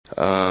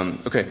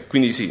Ok,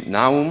 quindi sì,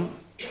 Nahum,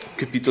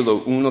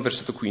 capitolo 1,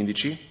 versetto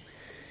 15.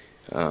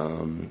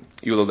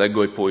 Io lo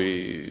leggo e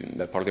poi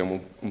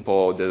parliamo un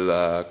po'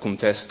 del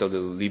contesto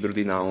del libro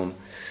di Nahum,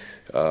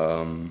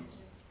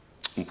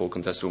 un po' il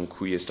contesto in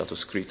cui è stato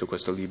scritto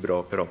questo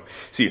libro, però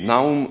sì,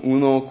 Nahum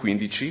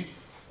 1:15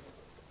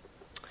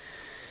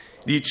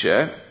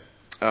 dice,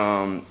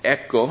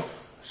 ecco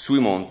sui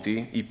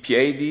monti i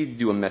piedi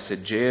di un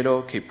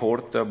messaggero che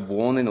porta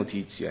buone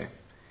notizie,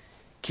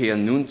 che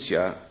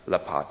annunzia la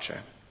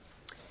pace.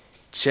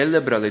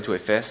 Celebra le tue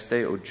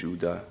feste, o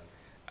Giuda,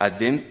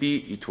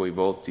 adempi i tuoi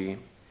voti,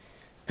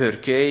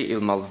 perché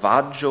il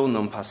malvagio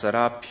non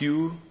passerà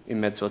più in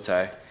mezzo a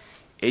te,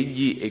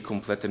 egli è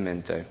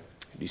completamente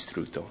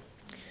distrutto.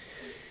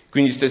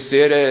 Quindi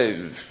stasera,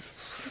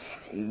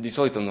 di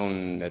solito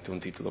non metto un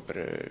titolo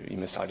per i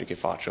messaggi che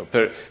faccio,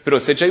 però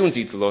se c'è un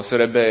titolo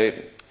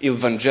sarebbe Il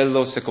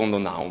Vangelo secondo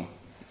Nahum.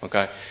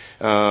 Okay?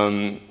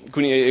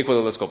 Quindi è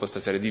quello lo scopo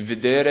stasera, di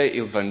vedere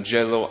il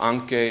Vangelo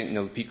anche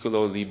nel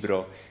piccolo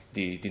libro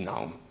di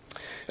Nahum.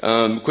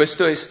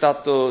 Questo è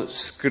stato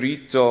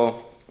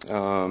scritto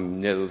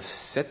nel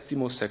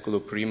VII secolo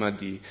prima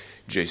di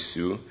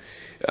Gesù.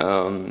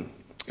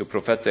 Il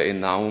profeta è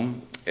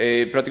Nahum,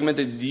 e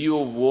praticamente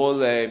Dio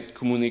vuole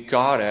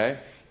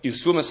comunicare il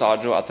suo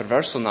messaggio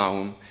attraverso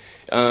Nahum,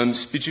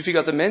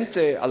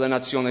 specificatamente alla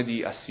nazione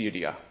di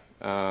Assiria,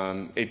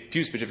 e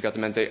più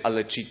specificatamente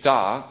alla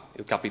città,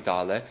 il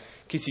capitale,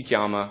 che si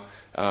chiama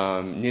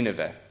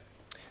Nineve.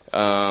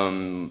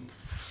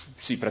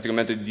 Sì,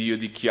 praticamente Dio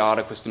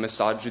dichiara questo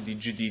messaggio di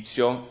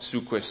giudizio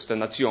su questa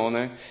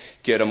nazione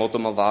che era molto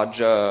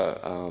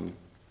malvagia.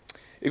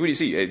 E quindi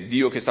sì, è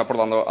Dio che sta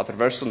parlando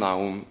attraverso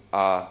Nahum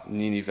a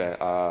Ninive,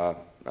 a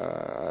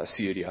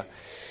Siria.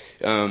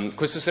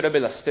 Questa sarebbe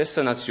la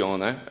stessa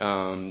nazione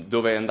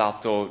dove è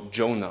andato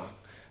Giona.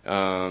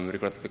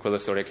 Ricordate quella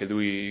storia che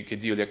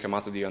Dio gli ha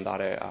chiamato di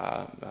andare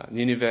a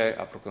Ninive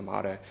a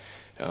proclamare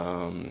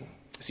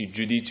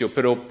giudizio,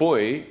 però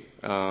poi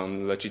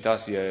la città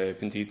si è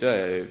pentita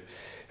e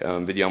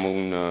vediamo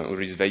un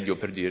risveglio,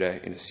 per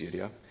dire, in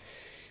Siria.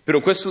 Però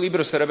questo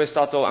libro sarebbe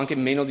stato anche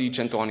meno di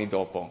 100 anni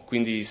dopo,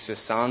 quindi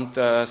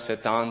 60,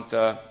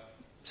 70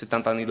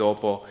 anni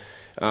dopo.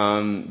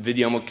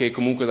 Vediamo che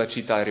comunque la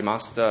città è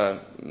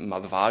rimasta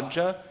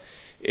malvagia,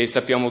 e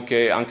sappiamo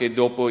che anche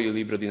dopo il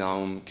libro di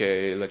Nahum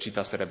che la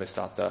città sarebbe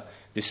stata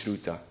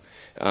distrutta.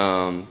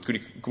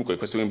 Quindi comunque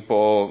questo è un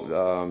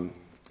po'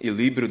 il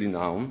libro di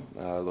Nahum,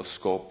 lo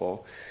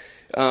scopo.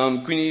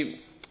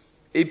 Quindi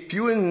è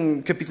più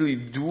in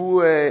capitoli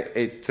 2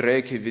 e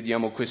 3 che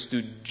vediamo questo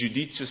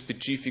giudizio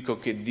specifico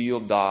che Dio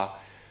dà,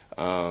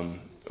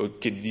 o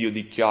che Dio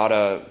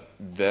dichiara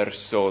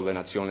verso la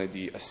nazione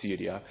di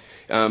Assiria.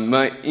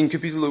 Ma in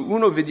capitolo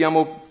 1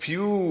 vediamo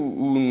più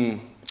un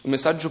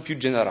messaggio più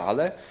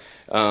generale,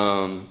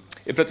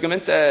 e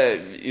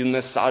praticamente il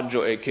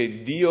messaggio è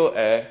che Dio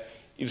è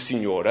il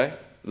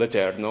Signore,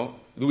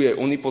 l'Eterno, Lui è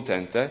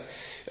onnipotente,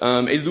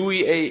 e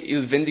Lui è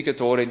il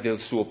vendicatore del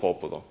suo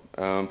popolo.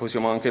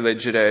 Possiamo anche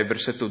leggere il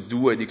versetto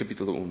 2 di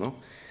capitolo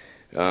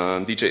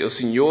 1. Dice, il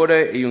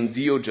Signore è un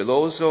Dio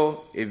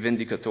geloso e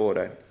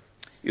vendicatore.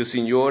 Il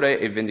Signore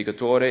è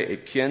vendicatore e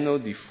pieno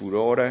di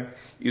furore.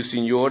 Il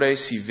Signore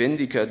si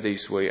vendica dei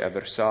suoi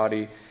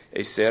avversari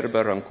e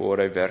serba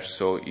rancore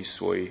verso i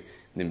suoi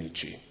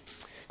nemici.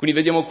 Quindi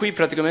vediamo qui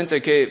praticamente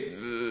che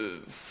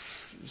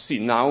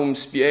Nahum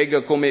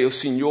spiega come il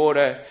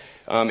Signore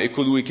è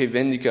colui che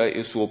vendica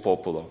il suo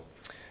popolo.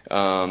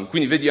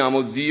 Quindi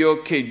vediamo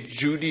Dio che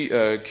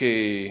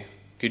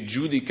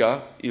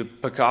giudica il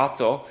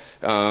peccato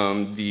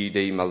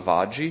dei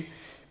malvagi,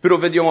 però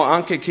vediamo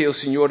anche che il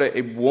Signore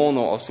è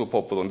buono al suo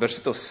popolo. In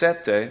versetto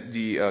 7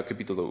 di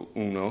capitolo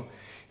 1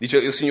 dice,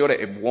 il Signore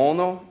è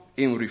buono,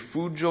 è un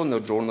rifugio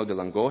nel giorno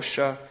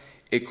dell'angoscia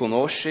e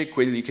conosce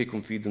quelli che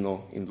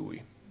confidano in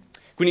Lui.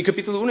 Quindi il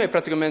capitolo 1 è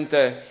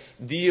praticamente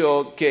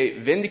Dio che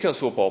vendica il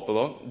suo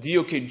popolo,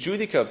 Dio che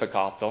giudica il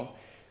peccato,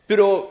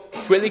 però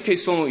quelli che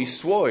sono i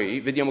suoi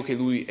vediamo che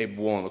Lui è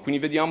buono.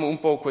 Quindi vediamo un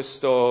po'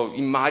 questa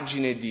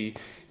immagine di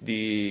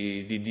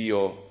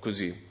Dio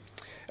così.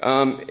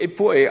 E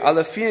poi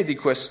alla fine di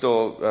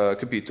questo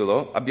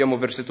capitolo abbiamo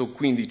versetto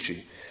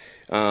 15,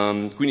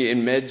 quindi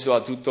in mezzo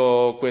a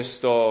tutto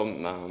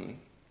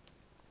questo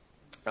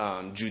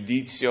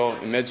giudizio,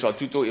 in mezzo a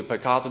tutto il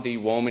peccato degli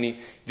uomini,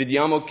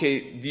 vediamo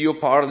che Dio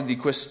parla di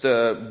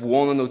questa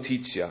buona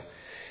notizia,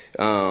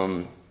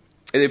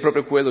 ed è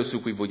proprio quello su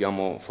cui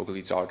vogliamo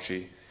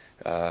focalizzarci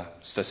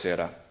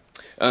stasera.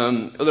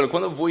 Allora,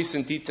 quando voi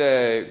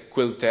sentite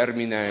quel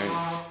termine,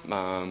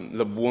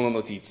 la buona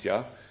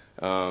notizia,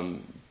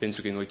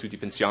 penso che noi tutti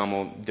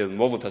pensiamo del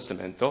Nuovo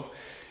Testamento.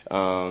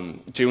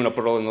 C'è una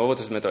parola nel Nuovo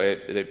Testamento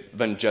ed è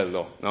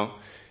Vangelo, no?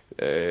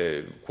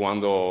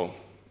 Quando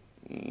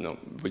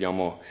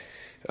vogliamo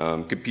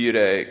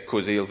capire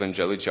cos'è il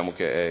Vangelo, diciamo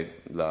che è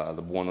la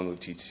buona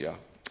notizia.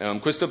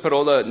 Questa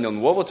parola nel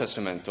Nuovo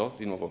Testamento,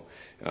 di nuovo,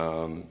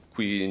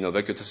 qui nel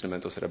Vecchio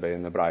Testamento sarebbe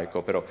in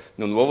ebraico, però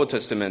nel Nuovo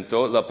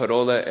Testamento la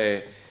parola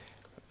è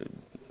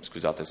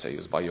scusate se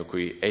io sbaglio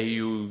qui,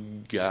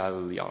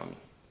 Eugalion,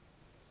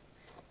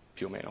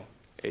 più o meno,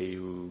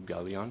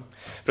 Eugalion.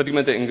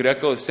 Praticamente in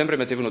greco sempre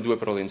mettevano due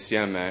parole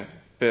insieme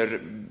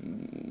per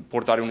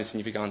portare una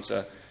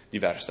significanza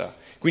diversa.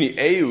 Quindi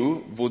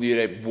eu vuol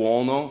dire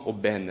buono o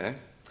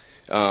bene,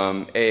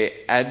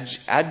 e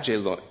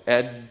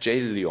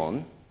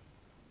agelion,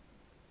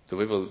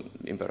 dovevo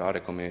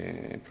imparare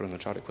come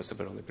pronunciare queste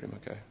parole prima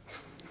che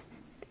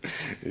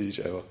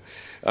dicevo.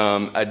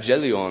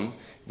 Agelion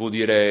vuol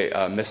dire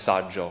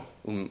messaggio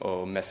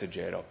o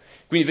messaggero.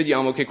 Quindi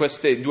vediamo che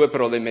queste due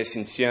parole messe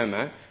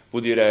insieme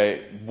vuol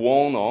dire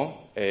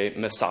buono e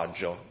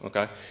messaggio,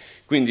 ok?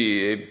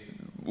 Quindi è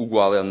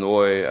uguale a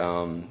noi,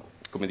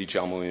 come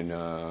diciamo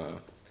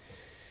in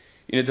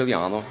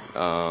italiano,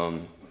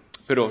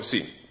 però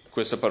sì,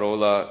 questa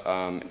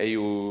parola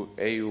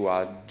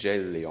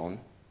euagelion,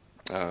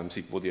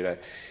 sì, vuol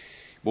dire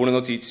buona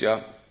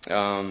notizia.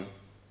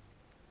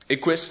 E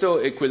questo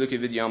è quello che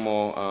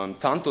vediamo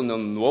tanto nel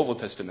Nuovo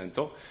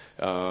Testamento,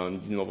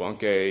 di nuovo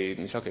anche,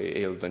 mi sa che è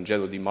il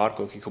Vangelo di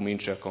Marco che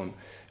comincia con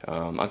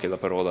anche la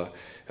parola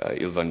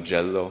il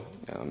Vangelo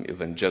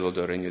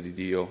del Regno di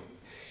Dio.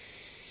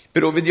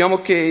 Però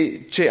vediamo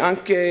che c'è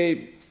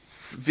anche,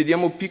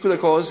 vediamo piccole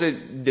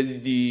cose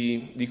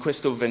di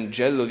questo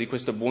Vangelo, di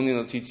questa buona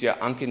notizia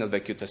anche nel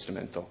Vecchio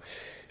Testamento.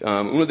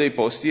 Uno dei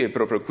posti è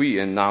proprio qui,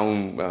 in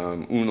Nahum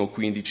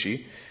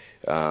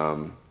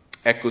 1:15.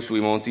 Ecco sui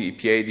monti i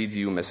piedi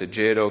di un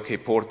messaggero che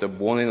porta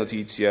buone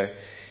notizie,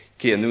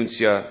 che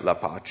annunzia la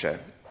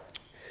pace.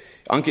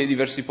 Anche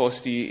diversi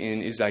posti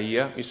in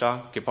Isaia, mi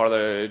sa, che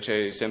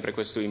c'è sempre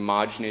questa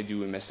immagine di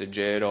un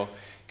messaggero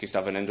che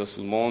sta venendo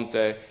sul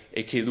monte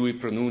e che lui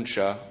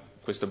pronuncia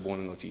questa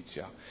buona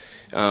notizia.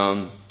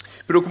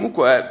 Però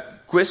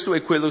comunque questo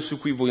è quello su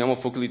cui vogliamo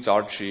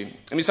focalizzarci.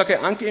 E mi sa che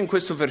anche in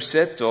questo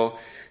versetto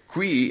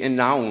qui in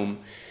Nahum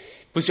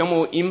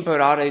possiamo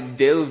imparare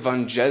del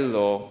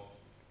Vangelo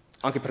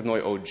anche per noi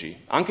oggi,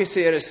 anche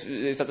se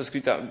è stata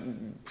scritta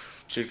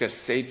circa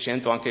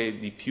 600, anche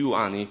di più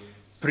anni,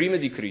 prima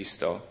di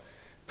Cristo,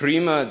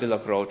 prima della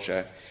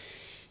croce.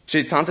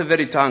 C'è tanta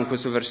verità in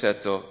questo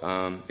versetto,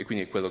 e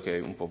quindi è quello che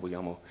un po'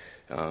 vogliamo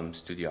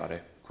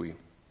studiare qui.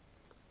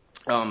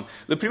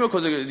 La prima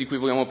cosa di cui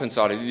vogliamo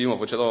pensare, di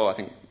nuovo ce l'ho,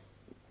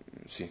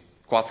 sì,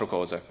 4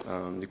 cose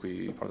di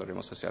cui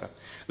parleremo stasera.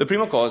 La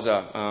prima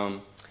cosa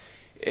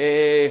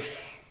è,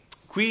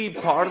 qui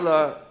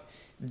parla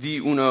di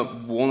una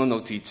buona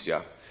notizia.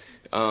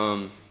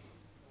 E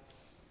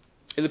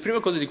la prima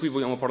cosa di cui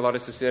vogliamo parlare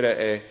stasera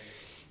è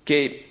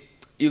che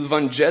il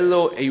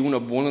Vangelo è una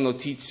buona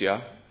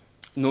notizia,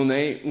 non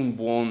è un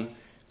buon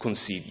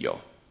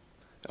consiglio.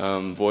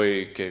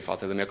 Voi che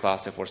fate la mia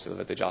classe forse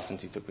l'avete già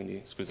sentito, quindi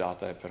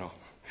scusate, però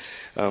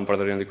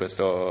parleremo di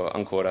questo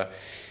ancora.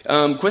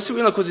 Questa è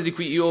una cosa di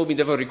cui io mi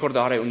devo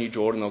ricordare ogni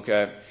giorno,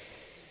 che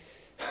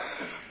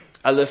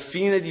alla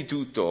fine di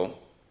tutto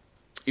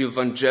il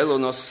Vangelo,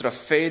 nostra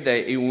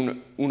fede, è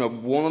una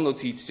buona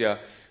notizia,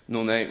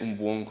 non è un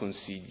buon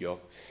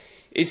consiglio.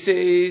 E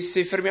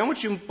se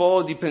fermiamoci un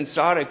po' di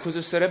pensare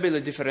cosa sarebbe la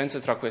differenza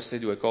tra queste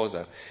due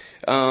cose.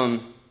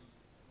 Una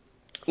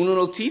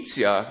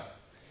notizia,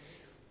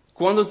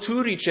 quando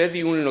tu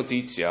ricevi una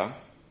notizia,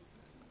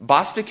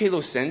 basta che lo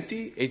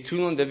senti e tu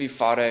non devi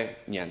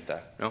fare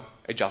niente, no?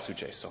 È già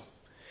successo.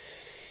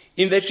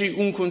 Invece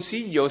un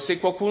consiglio, se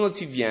qualcuno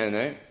ti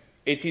viene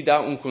e ti dà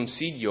un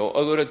consiglio,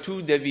 allora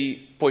tu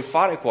puoi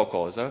fare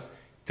qualcosa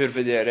per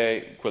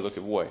vedere quello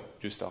che vuoi,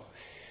 giusto?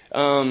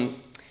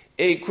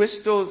 E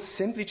questo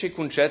semplice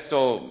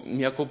concetto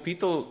mi ha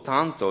colpito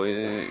tanto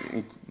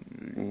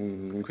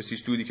in questi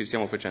studi che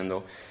stiamo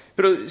facendo,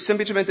 però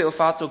semplicemente il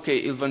fatto che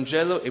il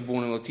Vangelo è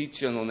buona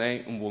notizia non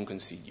è un buon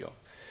consiglio.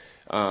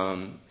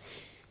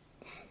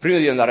 Prima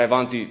di andare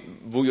avanti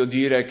voglio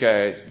dire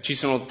che ci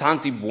sono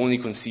tanti buoni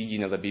consigli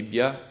nella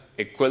Bibbia,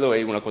 e quello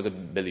è una cosa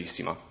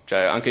bellissima. Cioè,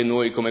 anche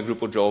noi come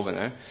gruppo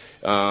giovane,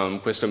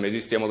 questo mese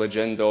stiamo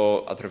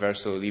leggendo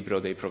attraverso il libro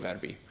dei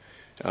Proverbi,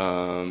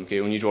 che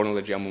ogni giorno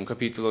leggiamo un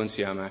capitolo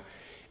insieme.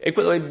 E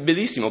quello è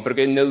bellissimo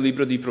perché nel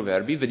libro dei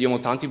Proverbi vediamo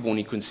tanti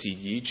buoni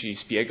consigli, ci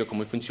spiega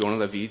come funziona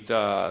la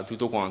vita,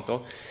 tutto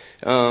quanto.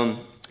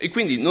 E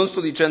quindi non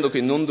sto dicendo che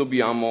non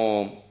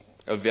dobbiamo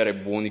avere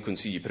buoni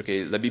consigli,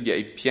 perché la Bibbia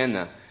è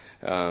piena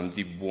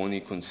di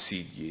buoni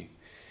consigli.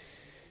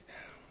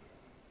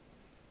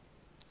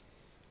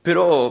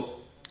 Però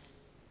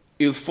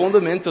il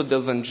fondamento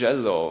del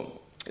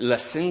Vangelo,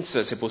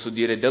 l'essenza, se posso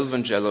dire, del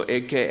Vangelo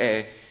è che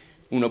è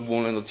una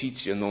buona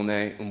notizia, non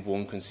è un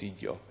buon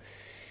consiglio.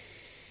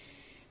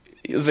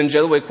 Il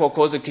Vangelo è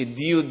qualcosa che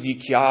Dio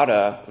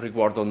dichiara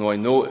riguardo a noi,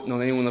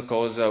 non è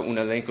un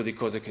elenco di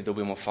cose che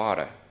dobbiamo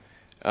fare.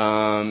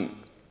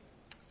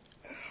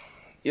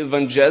 Il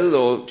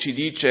Vangelo ci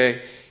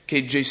dice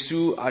che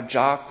Gesù ha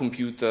già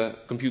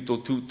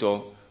compiuto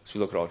tutto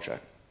sulla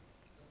croce.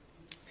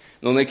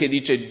 Non è che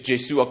dice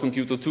Gesù ha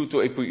compiuto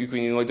tutto e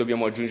quindi noi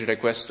dobbiamo aggiungere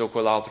questo,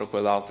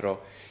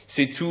 quell'altro.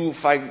 Se tu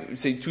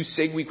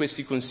segui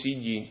questi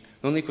consigli,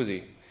 non è così.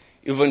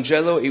 Il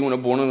Vangelo è una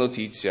buona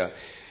notizia.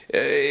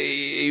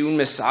 è un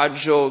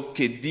messaggio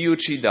che Dio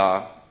ci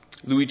dà.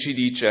 Lui ci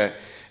dice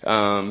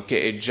che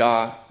è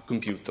già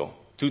compiuto.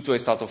 Tutto è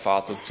stato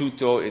fatto,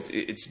 tutto,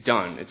 it's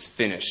done, it's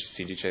finished,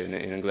 si dice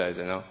in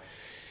inglese, no?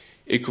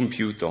 È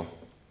compiuto.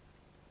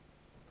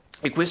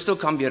 E questo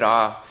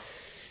cambierà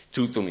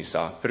tutto, mi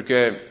sa,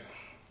 perché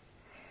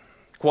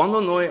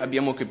quando noi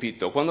abbiamo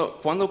capito,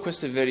 quando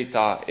questa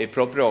verità è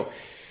proprio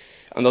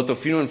andata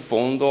fino in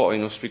fondo ai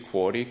nostri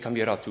cuori,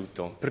 cambierà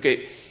tutto.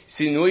 Perché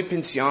se noi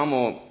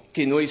pensiamo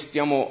che noi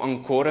stiamo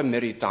ancora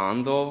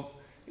meritando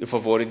il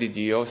favore di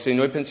Dio, se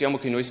noi pensiamo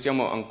che noi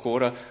stiamo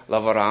ancora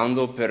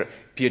lavorando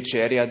per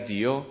piacere a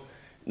Dio,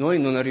 noi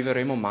non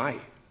arriveremo mai.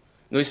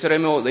 Noi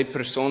saremo le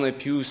persone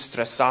più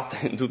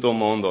stressate in tutto il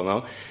mondo,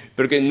 no?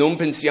 Perché non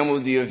pensiamo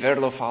di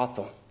averlo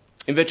fatto.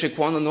 Invece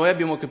quando noi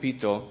abbiamo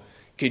capito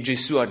che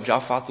Gesù ha già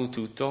fatto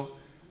tutto,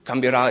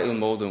 cambierà il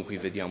modo in cui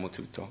vediamo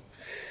tutto.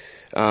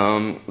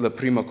 La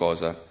prima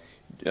cosa,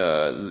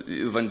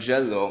 il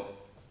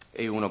Vangelo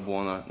è una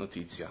buona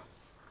notizia.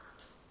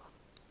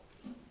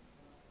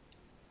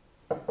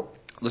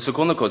 La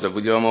seconda cosa,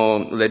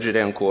 vogliamo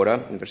leggere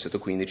ancora, il versetto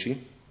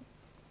 15,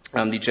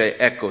 dice,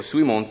 ecco,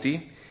 sui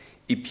monti,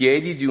 i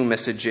piedi di un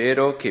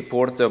messaggero che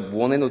porta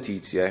buone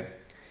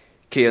notizie,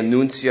 che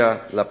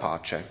annunzia la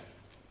pace.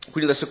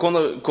 Quindi la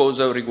seconda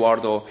cosa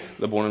riguardo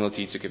la buona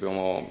notizia che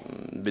dobbiamo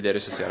vedere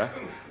stasera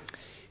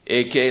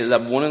è che la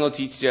buona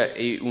notizia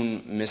è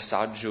un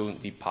messaggio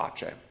di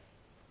pace.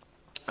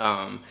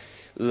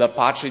 La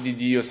pace di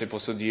Dio, se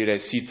posso dire,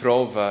 si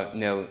trova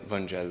nel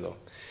Vangelo.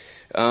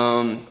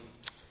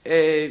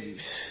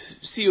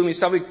 Sì, io mi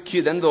stavo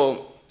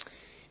chiedendo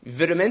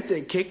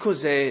veramente che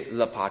cos'è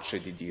la pace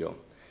di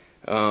Dio.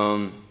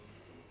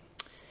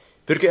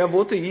 Perché a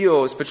volte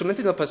io,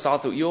 specialmente nel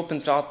passato, io ho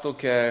pensato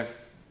che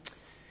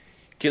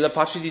la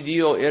pace di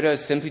Dio era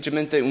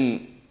semplicemente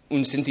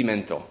un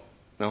sentimento,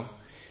 no?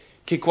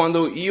 Che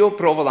quando io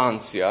provo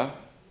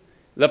l'ansia,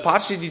 la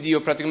pace di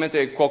Dio praticamente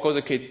è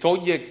qualcosa che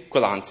toglie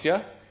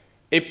quell'ansia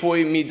e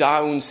poi mi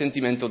dà un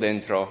sentimento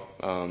dentro.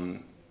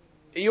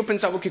 E io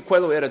pensavo che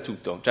quello era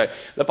tutto, cioè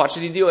la pace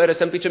di Dio era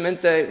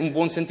semplicemente un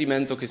buon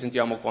sentimento che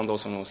sentiamo quando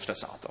sono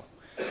stressato.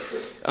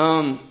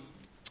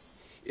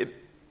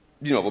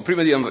 Di nuovo,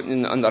 prima di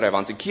andare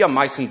avanti, chi ha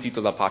mai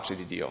sentito la pace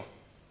di Dio?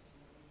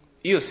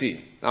 Io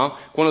sì, no?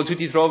 Quando tu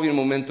ti trovi in un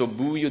momento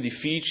buio,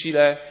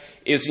 difficile,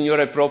 e il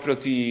Signore proprio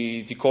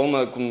ti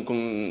colma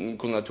con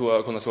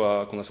la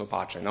sua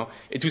pace, no?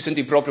 E tu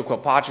senti proprio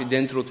quella pace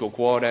dentro il tuo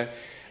cuore,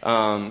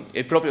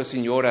 e proprio il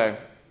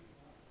Signore,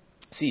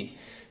 sì,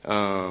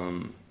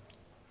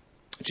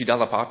 ci dà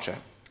la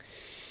pace.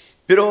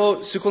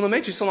 Però secondo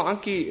me ci sono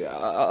anche,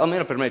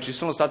 almeno per me, ci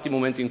sono stati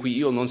momenti in cui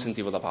io non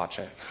sentivo la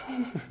pace,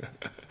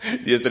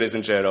 di essere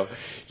sincero.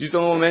 Ci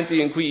sono momenti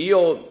in cui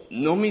io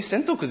non mi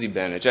sento così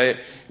bene, cioè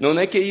non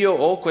è che io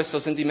ho questo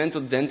sentimento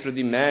dentro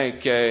di me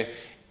che,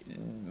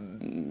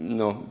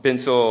 no,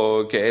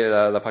 penso che è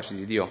la pace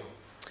di Dio.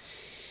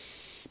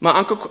 Ma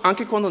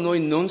anche quando noi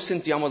non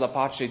sentiamo la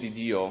pace di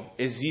Dio,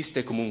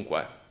 esiste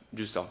comunque,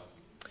 giusto?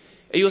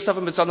 E io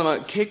stavo pensando,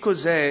 ma che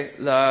cos'è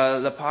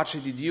la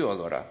pace di Dio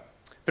allora?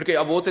 Perché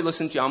a volte lo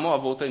sentiamo, a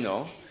volte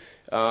no.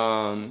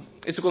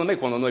 E secondo me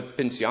quando noi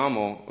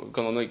pensiamo,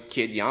 quando noi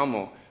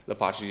chiediamo la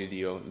pace di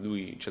Dio,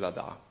 Lui ce la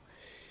dà.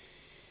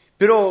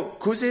 Però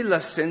cos'è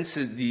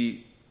l'assenza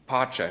di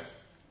pace?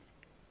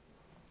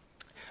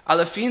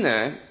 Alla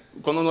fine,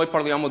 quando noi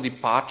parliamo di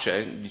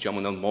pace, diciamo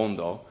nel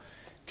mondo,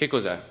 che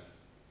cos'è?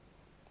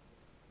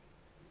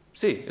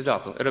 Sì,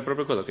 esatto, era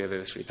proprio quello che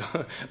aveva scritto.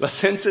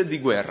 L'assenza di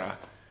guerra.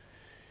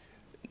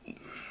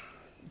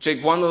 Cioè,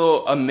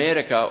 quando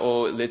l'America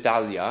o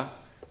l'Italia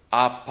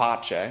ha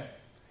pace,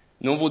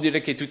 non vuol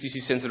dire che tutti si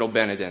sentono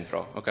bene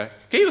dentro,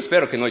 ok? Che io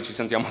spero che noi ci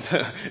sentiamo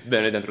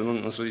bene dentro,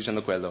 non sto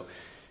dicendo quello.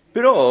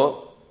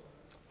 Però,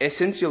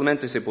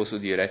 essenzialmente, se posso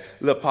dire,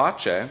 la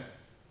pace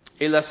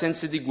è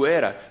l'assenza di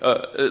guerra,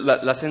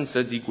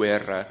 l'assenza di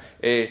guerra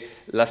è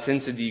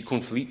l'assenza di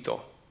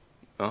conflitto,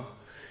 no?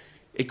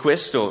 E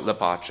questo la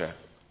pace.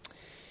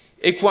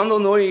 E quando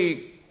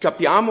noi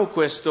capiamo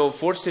questo,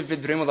 forse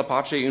vedremo la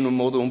pace in un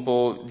modo un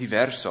po'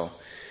 diverso.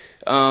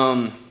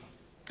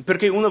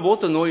 Perché una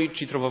volta noi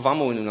ci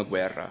trovavamo in una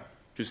guerra,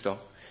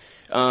 giusto?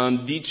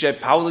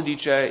 Paolo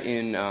dice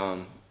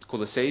in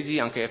Colossesi,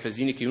 anche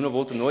Efesini, che una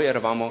volta noi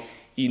eravamo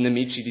i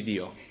nemici di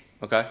Dio,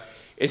 ok?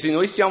 E se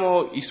noi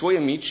siamo i suoi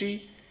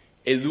amici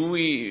e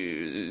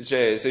lui,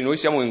 cioè, se noi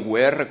siamo in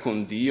guerra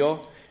con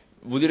Dio,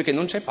 vuol dire che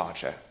non c'è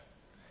pace.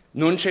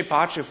 Non c'è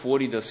pace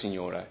fuori dal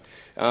Signore.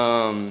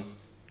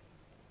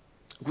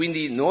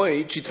 Quindi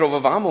noi ci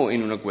trovavamo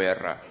in una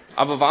guerra,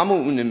 avevamo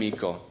un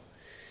nemico.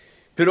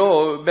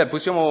 Però,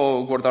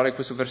 possiamo guardare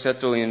questo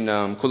versetto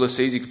in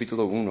Colossesi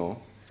capitolo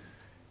 1.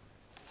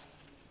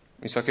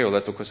 Mi sa che ho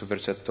letto questo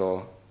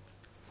versetto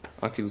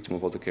anche l'ultima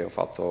volta che ho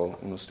fatto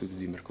uno studio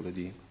di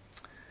mercoledì.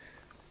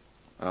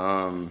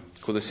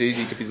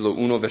 Colossesi capitolo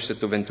 1,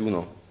 versetto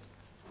 21.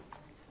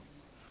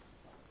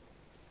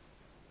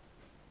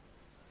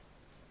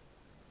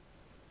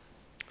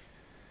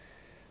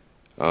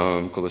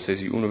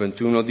 Colossesi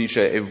 1:21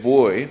 dice, e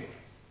voi,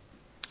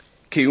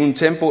 che un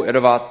tempo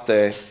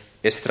eravate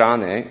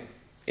estranei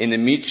e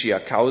nemici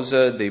a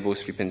causa dei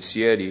vostri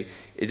pensieri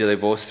e delle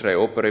vostre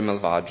opere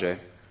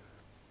malvagie.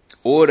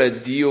 Ora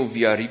Dio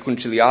vi ha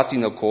riconciliati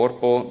nel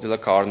corpo della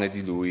carne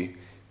di Lui,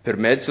 per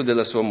mezzo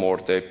della sua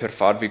morte, per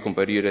farvi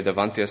comparire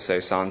davanti a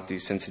sé santi,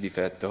 senza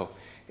difetto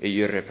e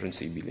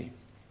irreprensibili.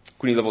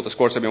 Quindi la volta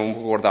scorsa abbiamo un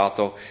po'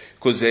 guardato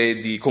cos'è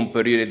di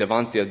comparire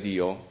davanti a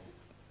Dio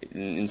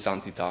in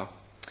santità.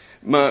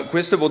 Ma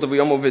questa volta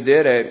vogliamo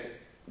vedere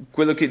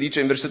quello che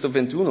dice in versetto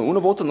 21. Una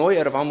volta noi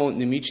eravamo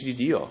nemici di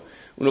Dio.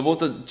 Una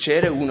volta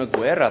c'era una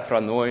guerra tra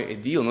noi e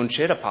Dio, non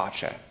c'era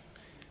pace.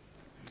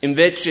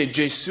 Invece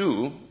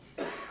Gesù,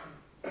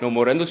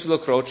 morendo sulla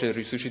croce,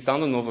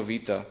 risuscitando nuova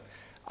vita,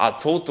 ha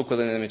tolto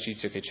quella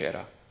inimicizia che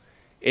c'era.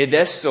 E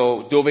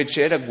adesso dove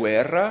c'era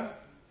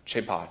guerra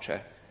c'è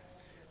pace.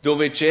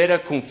 Dove c'era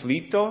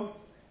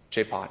conflitto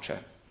c'è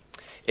pace.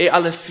 E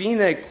alla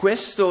fine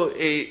questo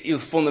è il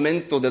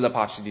fondamento della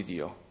pace di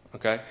Dio.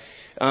 Okay?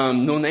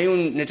 Non è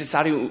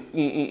necessario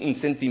un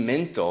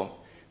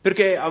sentimento,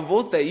 perché a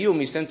volte io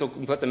mi sento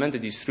completamente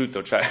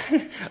distrutto, cioè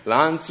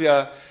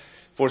l'ansia,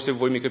 forse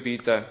voi mi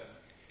capite,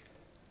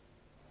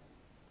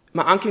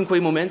 ma anche in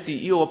quei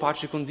momenti io ho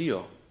pace con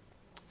Dio,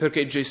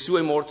 perché Gesù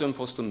è morto in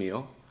posto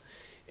mio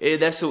e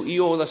adesso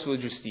io ho la sua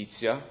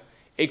giustizia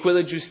e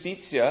quella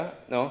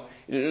giustizia,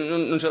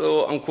 non ce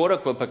l'ho ancora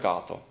quel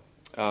peccato.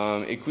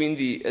 E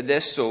quindi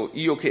adesso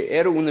io che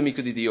ero un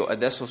nemico di Dio,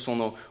 adesso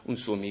sono un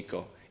suo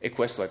amico e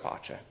questo è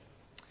pace.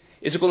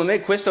 E secondo me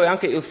questo è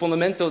anche il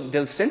fondamento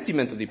del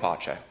sentimento di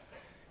pace,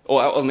 o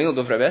almeno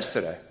dovrebbe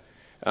essere.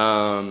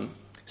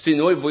 Se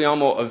noi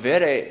vogliamo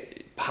avere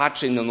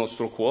pace nel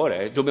nostro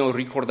cuore, dobbiamo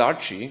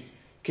ricordarci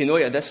che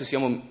noi adesso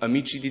siamo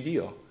amici di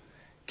Dio,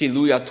 che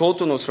Lui ha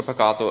tolto il nostro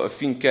peccato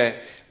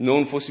affinché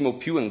non fossimo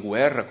più in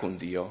guerra con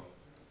Dio,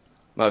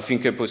 ma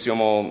affinché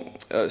possiamo,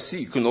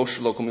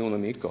 conoscerlo come un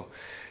amico.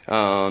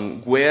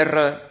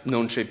 Guerra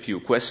non c'è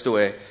più,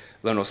 questa è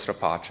la nostra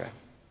pace.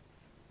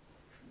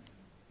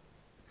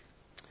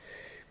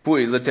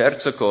 Poi la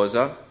terza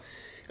cosa,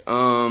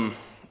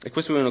 e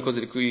questa è una cosa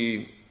di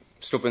cui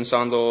sto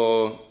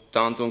pensando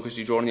tanto in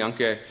questi giorni,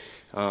 anche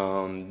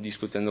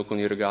discutendo con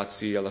i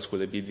ragazzi alla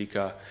scuola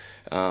biblica,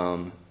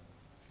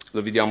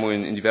 lo vediamo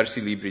in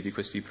diversi libri di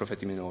questi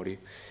profeti minori.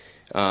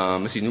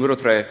 Numero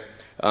 3,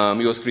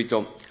 io ho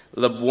scritto,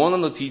 la buona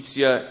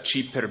notizia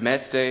ci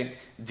permette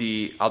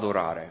di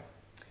adorare.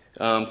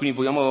 Quindi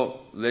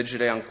vogliamo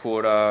leggere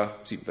ancora,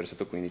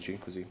 versetto 15,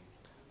 così,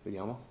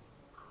 vediamo.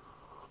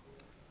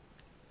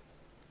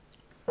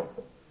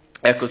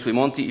 Ecco sui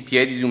monti i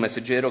piedi di un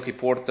messaggero che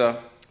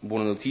porta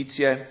buone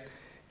notizie,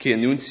 che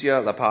annunzia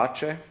la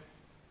pace.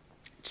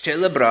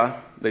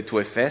 Celebra le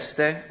tue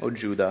feste, o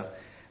Giuda,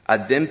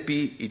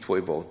 adempi i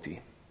tuoi voti.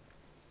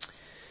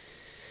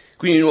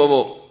 Quindi di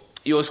nuovo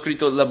io ho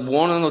scritto la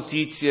buona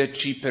notizia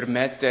ci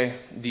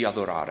permette di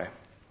adorare.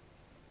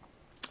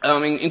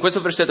 In questo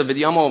versetto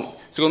vediamo,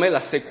 secondo me la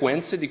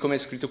sequenza di come è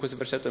scritto questo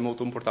versetto è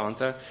molto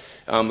importante,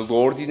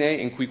 l'ordine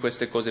in cui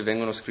queste cose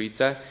vengono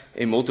scritte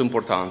è molto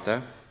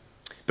importante,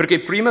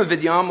 perché prima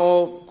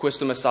vediamo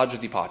questo messaggio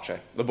di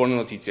pace, la buona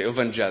notizia, il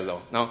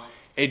Vangelo, no?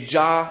 È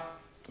già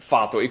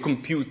fatto, è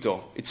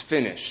compiuto, it's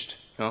finished,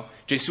 no?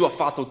 Gesù ha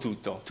fatto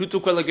tutto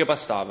quello che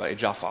bastava è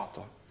già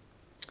fatto.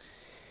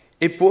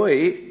 E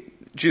poi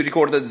ci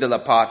ricorda della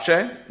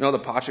pace, no? La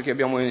pace che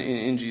abbiamo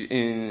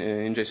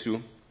in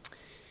Gesù.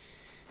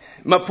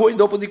 Ma poi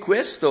dopo di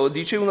questo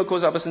dice una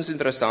cosa abbastanza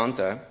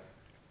interessante.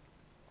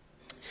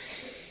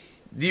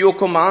 Dio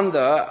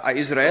comanda a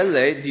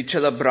Israele di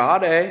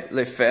celebrare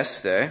le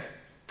feste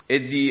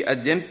e di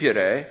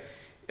adempiere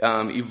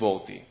i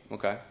voti,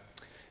 ok?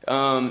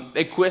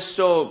 E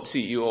questo,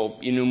 io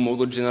in un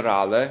modo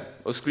generale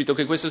ho scritto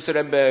che questo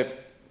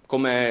sarebbe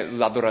come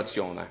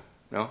l'adorazione,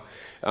 no?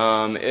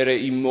 Erano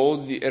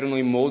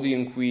i modi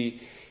in cui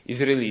gli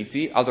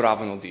israeliti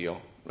adoravano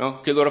Dio.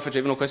 No? Che loro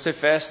facevano queste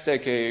feste,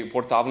 che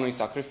portavano i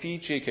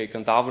sacrifici, che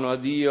cantavano a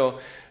Dio,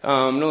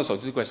 non lo so,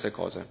 tutte queste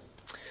cose.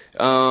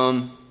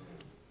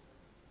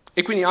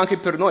 E quindi anche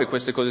per noi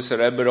queste cose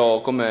sarebbero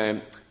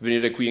come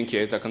venire qui in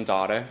chiesa a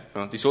cantare.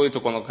 No? Di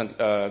solito quando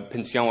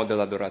pensiamo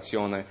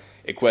dell'adorazione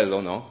è quello,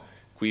 no?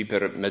 Qui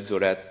per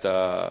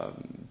mezz'oretta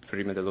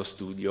prima dello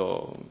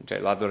studio, cioè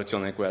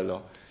l'adorazione è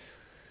quello.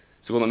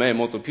 Secondo me è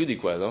molto più di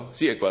quello,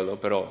 sì è quello,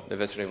 però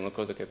deve essere una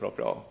cosa che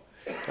proprio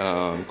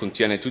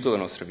contiene tutta la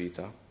nostra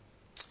vita.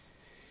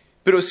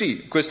 Però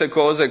queste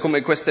cose,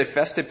 come queste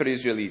feste per gli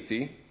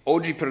israeliti,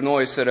 oggi per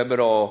noi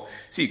sarebbero,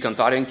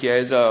 cantare in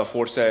chiesa,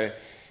 forse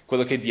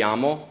quello che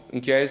diamo in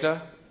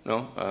chiesa,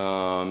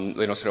 no?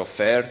 Le nostre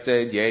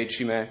offerte,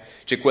 decime,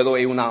 cioè quello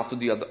è un atto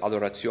di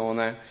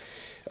adorazione.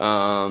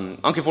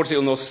 Anche forse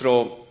il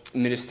nostro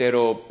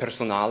ministero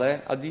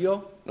personale a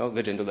Dio, no?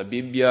 Leggendo la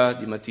Bibbia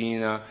di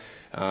mattina,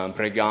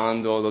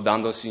 pregando,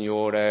 lodando il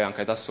Signore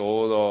anche da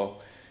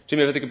solo. Cioè,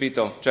 mi avete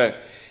capito?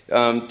 Cioè,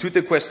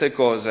 tutte queste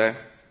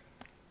cose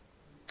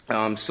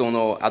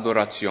sono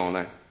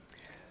adorazione.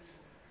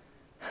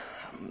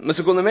 Ma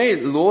secondo me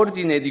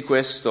l'ordine di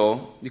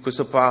questo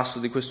passo,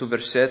 di questo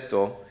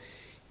versetto,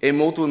 è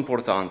molto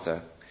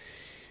importante,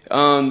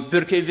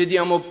 perché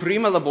vediamo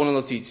prima la buona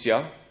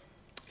notizia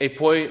e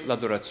poi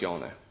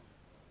l'adorazione.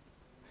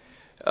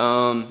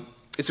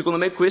 E secondo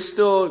me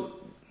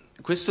questo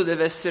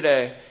deve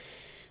essere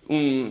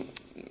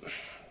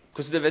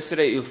questo deve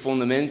essere il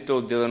fondamento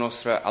della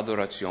nostra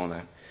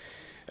adorazione.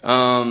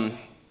 Un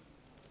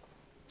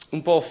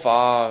po'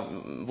 fa,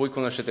 voi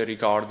conoscete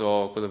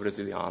Riccardo, quello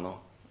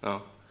brasiliano,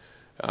 no?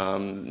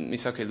 Mi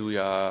sa che lui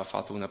ha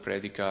fatto una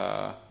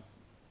predica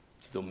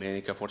di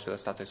domenica, forse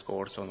l'estate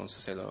scorsa, non so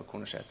se lo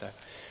conoscete.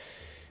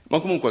 Ma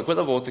comunque,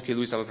 quella volta che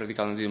lui stava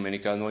predicando di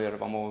domenica, noi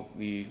eravamo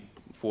lì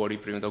fuori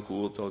prima del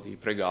culto, di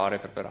pregare,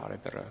 preparare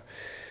per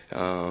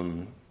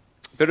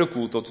il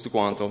culto, tutto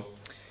quanto.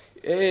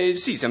 E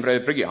sì,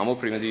 sempre preghiamo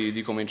prima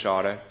di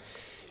cominciare.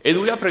 E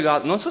lui ha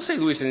pregato, non so se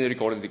lui se ne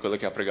ricorda di quello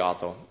che ha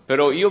pregato,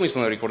 però io mi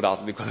sono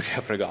ricordato di quello che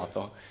ha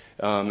pregato.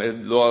 E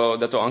l'ho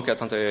detto anche a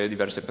tante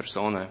diverse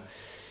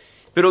persone.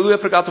 Però lui ha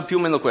pregato più o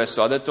meno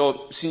questo, ha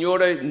detto: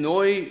 Signore,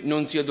 noi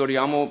non ti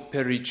adoriamo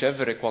per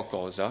ricevere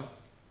qualcosa,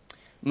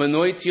 ma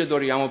noi ti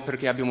adoriamo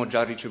perché abbiamo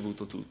già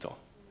ricevuto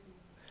tutto.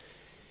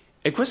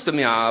 E questo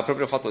mi ha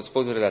proprio fatto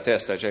esplodere la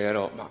testa, cioè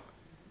ero,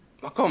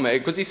 ma come?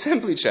 È così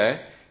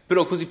semplice,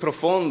 però così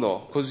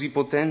profondo, così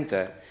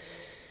potente.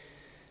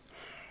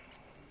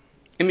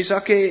 E mi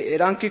sa che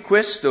era anche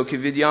questo che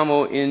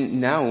vediamo in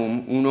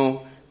Nahum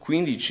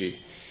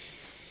 1,15.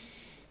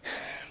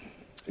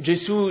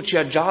 Gesù ci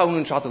ha già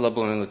annunciato la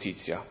buona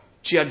notizia,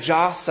 ci ha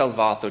già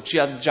salvato, ci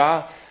ha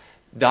già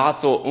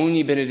dato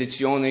ogni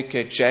benedizione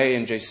che c'è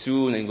in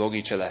Gesù nei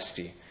luoghi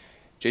celesti.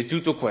 C'è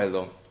tutto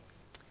quello.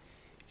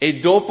 E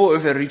dopo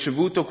aver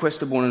ricevuto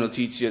questa buona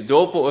notizia,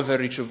 dopo aver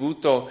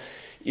ricevuto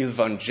il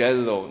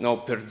Vangelo,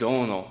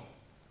 perdono,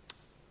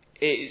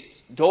 e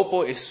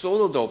dopo e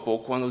solo dopo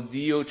quando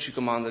Dio ci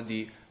comanda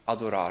di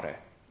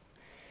adorare.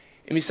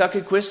 E mi sa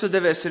che questo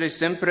deve essere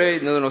sempre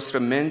nella nostra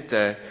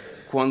mente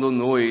quando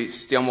noi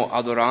stiamo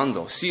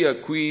adorando, sia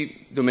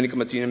qui domenica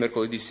mattina e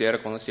mercoledì sera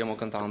quando stiamo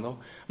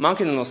cantando, ma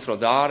anche nel nostro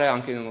dare,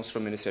 anche nel nostro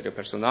ministero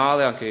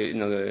personale, anche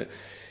nella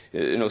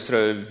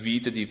nostra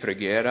vita di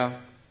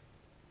preghiera.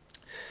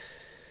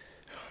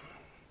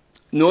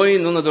 Noi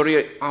non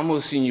adoriamo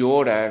il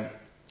Signore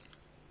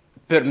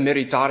per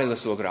meritare la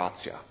sua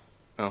grazia,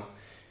 no?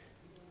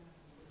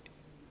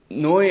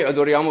 Noi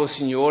adoriamo il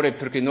Signore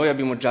perché noi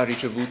abbiamo già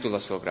ricevuto la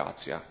sua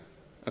grazia,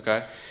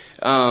 ok?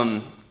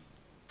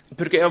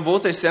 Perché a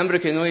volte sembra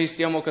che noi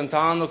stiamo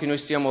cantando, che noi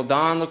stiamo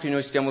dando, che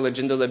noi stiamo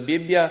leggendo la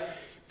Bibbia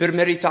per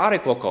meritare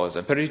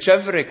qualcosa, per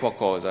ricevere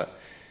qualcosa.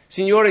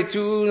 Signore,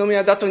 tu non mi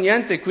hai dato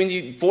niente,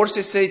 quindi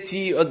forse se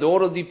ti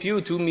adoro di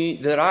più tu mi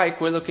darai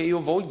quello che io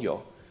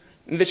voglio.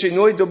 Invece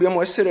noi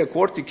dobbiamo essere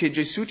accorti che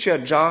Gesù ci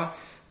ha già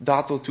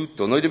dato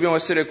tutto. Noi dobbiamo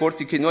essere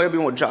accorti che noi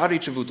abbiamo già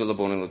ricevuto la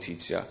buona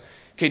notizia,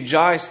 che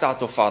già è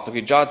stato fatto,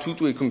 che già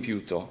tutto è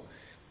compiuto.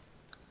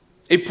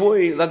 E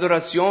poi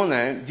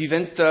l'adorazione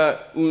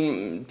diventa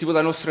tipo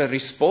la nostra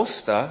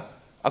risposta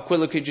a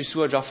quello che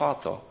Gesù ha già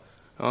fatto,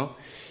 no?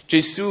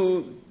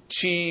 Gesù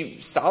ci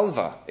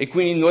salva e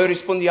quindi noi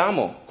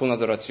rispondiamo con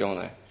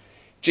adorazione.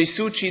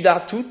 Gesù ci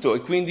dà tutto e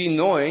quindi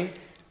noi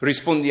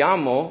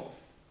rispondiamo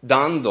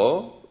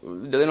dando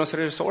delle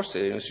nostre risorse,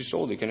 dei nostri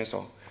soldi, che ne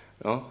so,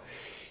 no?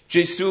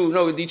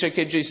 Gesù dice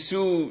che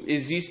Gesù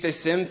esiste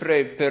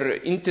sempre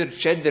per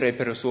intercedere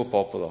per il suo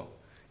popolo.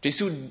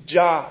 Gesù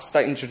già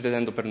sta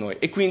intercedendo per noi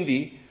e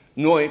quindi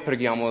noi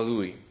preghiamo a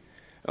Lui.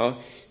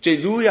 No? Cioè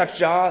Lui ha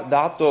già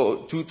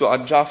dato tutto,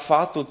 ha già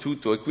fatto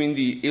tutto e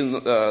quindi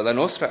la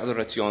nostra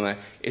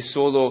adorazione è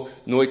solo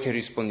noi che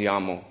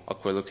rispondiamo a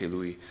quello che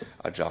Lui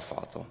ha già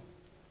fatto.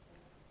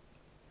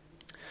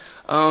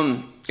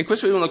 E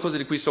questa è una cosa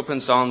di cui sto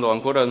pensando,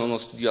 ancora non ho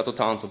studiato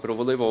tanto, però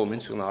volevo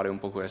menzionare un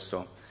po'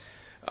 questo.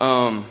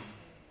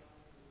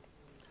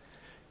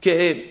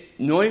 Che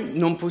noi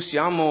non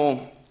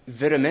possiamo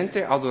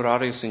veramente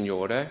adorare il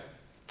Signore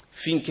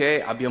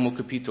finché abbiamo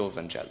capito il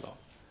Vangelo.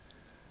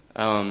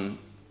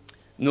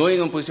 Noi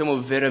non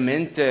possiamo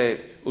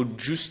veramente o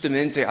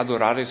giustamente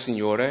adorare il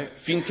Signore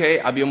finché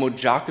abbiamo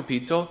già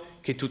capito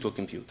che tutto è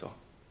compiuto.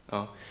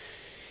 No?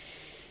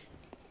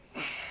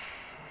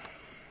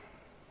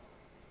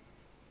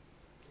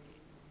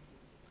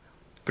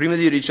 Prima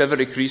di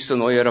ricevere Cristo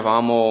noi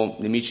eravamo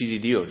nemici di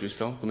Dio,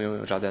 giusto? Come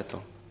ho già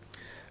detto.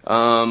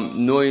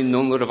 Noi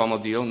non adoravamo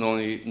Dio,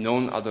 noi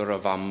non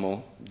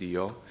adoravamo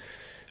Dio.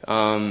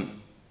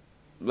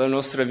 La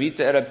nostra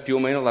vita era più o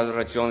meno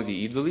l'adorazione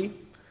di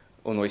idoli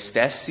o noi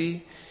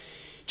stessi.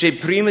 Cioè,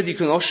 prima di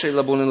conoscere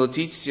la buona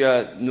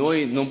notizia,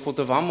 noi non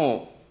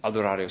potevamo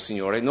adorare il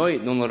Signore, noi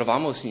non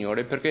adoravamo il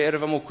Signore perché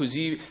eravamo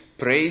così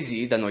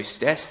presi da noi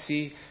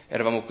stessi,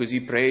 eravamo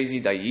così presi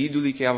dagli idoli che